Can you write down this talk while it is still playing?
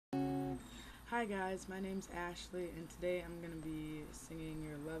Hi guys, my name's Ashley, and today I'm going to be singing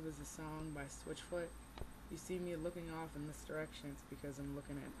Your Love is a Song by Switchfoot. You see me looking off in this direction, it's because I'm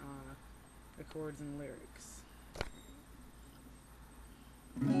looking at the chords and lyrics.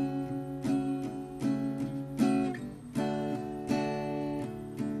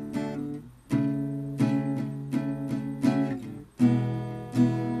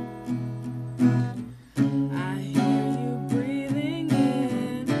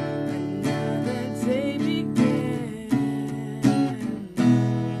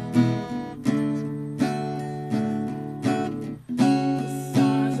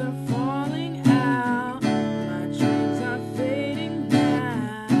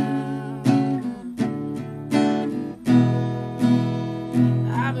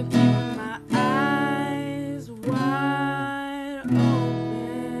 I've been keeping my eyes wide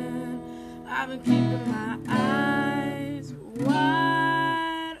open. I've been keeping my eyes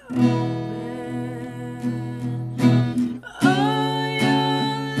wide open. Oh,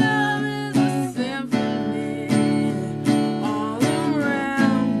 your love is a symphony all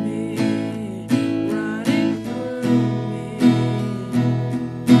around me, running through me.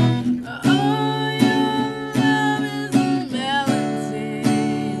 Oh, your love is a melody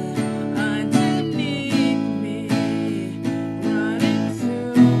underneath me, running to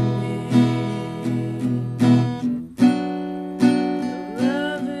me. Your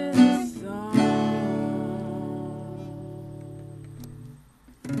love is a song.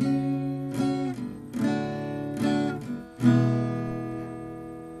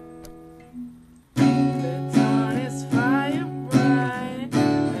 The dawn is fire bright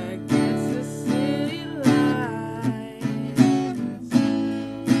against the city lights.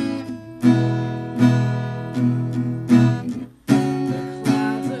 The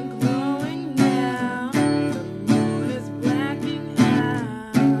clouds are glowing now. The moon is blacking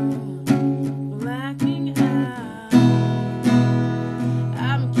out, blacking out.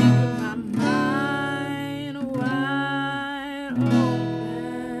 I'm keeping my mind wide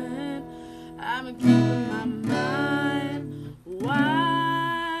open. I'm keeping my mind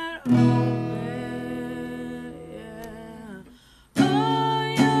wide open, yeah. Oh,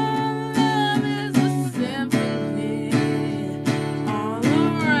 your love is a symphony all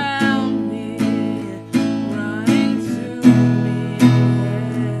around me, running to me,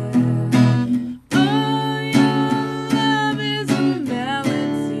 yeah. Oh, your love is a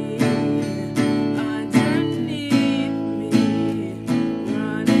melody underneath me,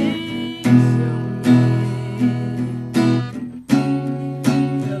 running to me.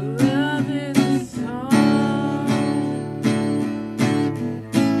 Your love is a song.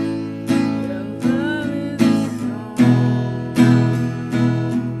 Your love is a song.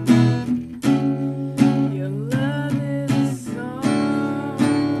 Your love is a song.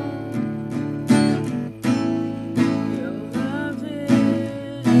 Your love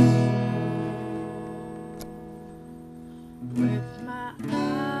is a song. With my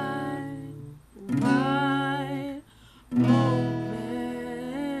eyes wide open,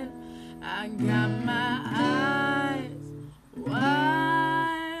 I got